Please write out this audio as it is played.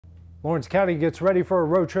Lawrence County gets ready for a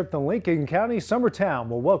road trip to Lincoln County. Summertown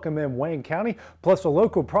will welcome in Wayne County. Plus, a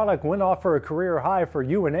local product went off for a career high for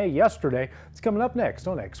UNA yesterday. It's coming up next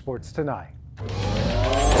on X Sports Tonight.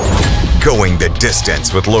 Going the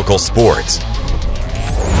distance with local sports.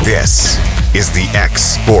 This is the X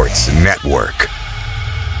Sports Network.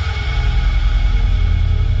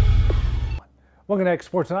 Welcome to X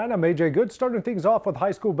Sports Tonight. I'm AJ Good. Starting things off with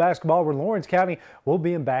high school basketball, where Lawrence County will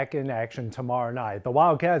be back in action tomorrow night. The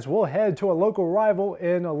Wildcats will head to a local rival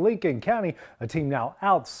in Lincoln County, a team now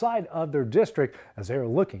outside of their district, as they are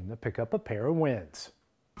looking to pick up a pair of wins.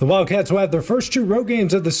 The Wildcats will have their first two road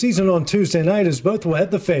games of the season on Tuesday night, as both will head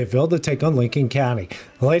to Fayetteville to take on Lincoln County.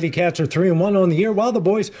 The Lady Cats are 3-1 on the year, while the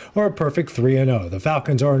boys are a perfect 3-0. The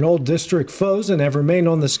Falcons are an old district foes and have remained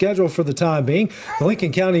on the schedule for the time being. The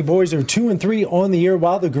Lincoln County boys are 2-3 on the year,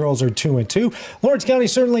 while the girls are 2-2. Lawrence County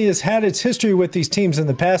certainly has had its history with these teams in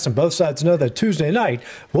the past, and both sides know that Tuesday night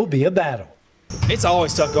will be a battle. It's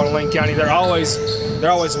always tough going to Lincoln County. They're always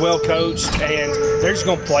well coached, and they're just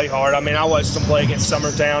going to play hard. I mean, I watched them play against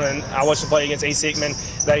Summertown, and I watched them play against East Hickman.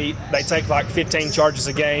 They take like 15 charges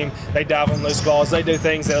a game. They dive on loose balls. They do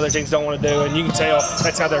things that other teams don't want to do, and you can tell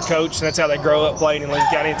that's how they're coached, and that's how they grow up playing in Lincoln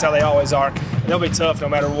County. It's how they always are. They'll be tough no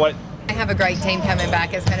matter what. I have a great team coming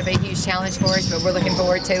back. It's going to be a huge challenge for us, but we're looking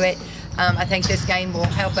forward to it. I think this game will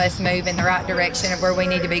help us move in the right direction of where we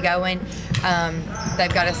need to be going.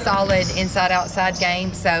 They've got a solid inside-outside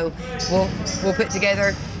game, so we'll put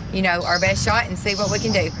together, our best shot and see what we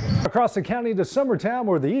can do. Across the county to Summertown,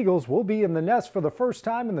 where the Eagles will be in the nest for the first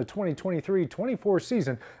time in the 2023-24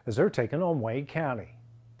 season, as they're taking on Wayne County.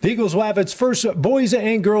 The Eagles will have its first boys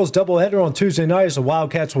and girls doubleheader on Tuesday night, as the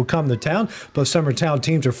Wildcats will come to town. Both Summertown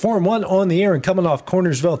teams are 4-1 on the year and coming off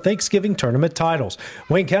Cornersville Thanksgiving tournament titles.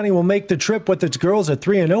 Wayne County will make the trip with its girls at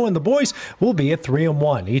 3-0, and the boys will be at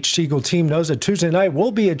 3-1. Each Eagle team knows that Tuesday night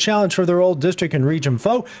will be a challenge for their old district and region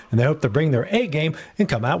foe, and they hope to bring their A game and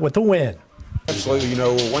come out with a win. Absolutely,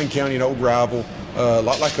 Wayne County, an old rival, a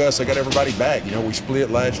lot like us. They got everybody back. We split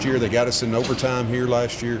last year. They got us in overtime here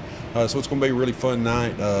last year. So it's going to be a really fun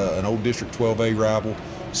night, an old District 12A rival.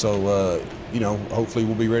 So, hopefully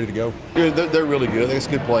we'll be ready to go. They're really good. I think it's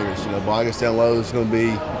good players. Bogus down low is going to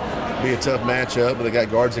be a tough matchup, but they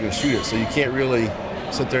got guards that can shoot it. So you can't really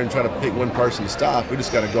sit there and try to pick one person to stop. We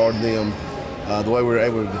just got to guard them the way we're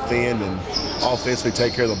able to defend and offensively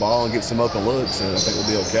take care of the ball and get some open looks, and I think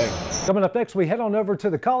we'll be okay. Coming up next, we head on over to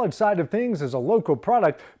the college side of things, as a local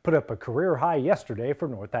product put up a career high yesterday for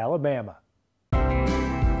North Alabama.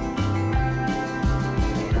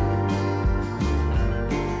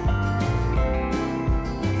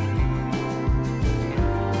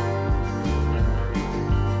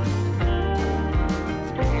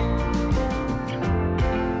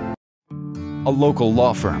 A local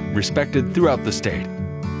law firm respected throughout the state.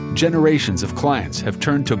 Generations of clients have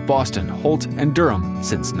turned to Boston, Holt, and Durham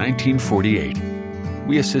since 1948.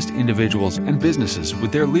 We assist individuals and businesses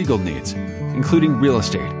with their legal needs, including real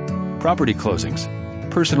estate, property closings,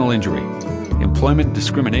 personal injury, employment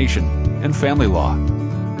discrimination, and family law.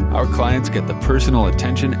 Our clients get the personal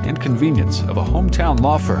attention and convenience of a hometown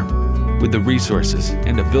law firm with the resources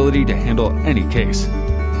and ability to handle any case.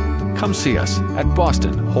 Come see us at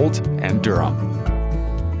Boston, Holt, and Durham.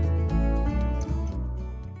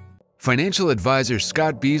 Financial advisor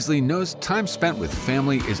Scott Beasley knows time spent with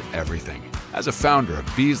family is everything. As a founder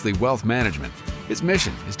of Beasley Wealth Management, his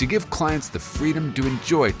mission is to give clients the freedom to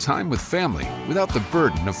enjoy time with family without the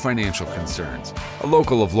burden of financial concerns. A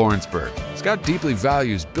local of Lawrenceburg, Scott deeply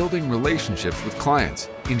values building relationships with clients,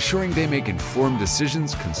 ensuring they make informed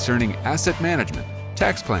decisions concerning asset management,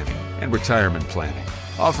 tax planning, and retirement planning.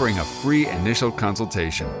 Offering a free initial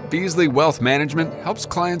consultation, Beasley Wealth Management helps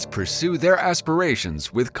clients pursue their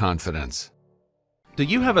aspirations with confidence. Do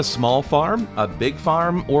you have a small farm, a big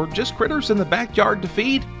farm, or just critters in the backyard to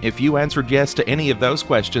feed? If you answered yes to any of those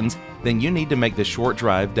questions, then you need to make the short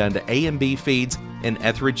drive down to A&B Feeds in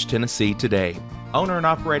Etheridge, Tennessee today. Owner and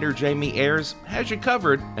operator Jamie Ayers has you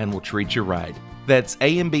covered and will treat you right. That's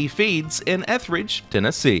A&B Feeds in Etheridge,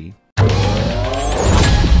 Tennessee.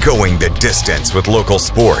 Going the distance with local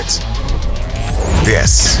sports.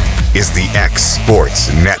 This is the X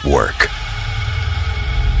Sports Network.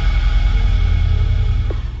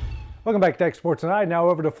 Welcome back to X Sports Tonight. Now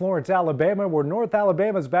over to Florence, Alabama, where North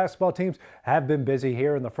Alabama's basketball teams have been busy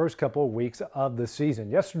here in the first couple of weeks of the season.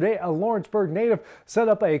 Yesterday, a Lawrenceburg native set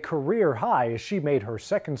up a career high as she made her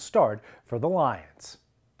second start for the Lions.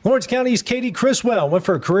 Lawrence County's Katie Criswell went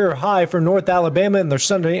for a career high for North Alabama in their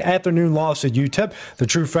Sunday afternoon loss at UTEP. The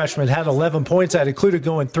true freshman had 11 points that included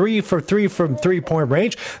going 3 for 3 from three-point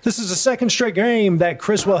range. This is the second straight game that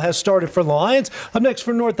Criswell has started for the Lions. Up next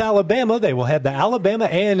for North Alabama, they will head to Alabama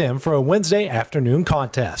A&M for a Wednesday afternoon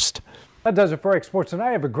contest. That does it for X Sports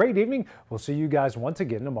tonight. Have a great evening. We'll see you guys once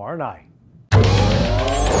again tomorrow night.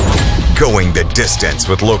 Going the distance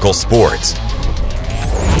with local sports.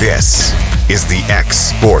 This is the X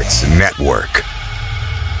Sports Network.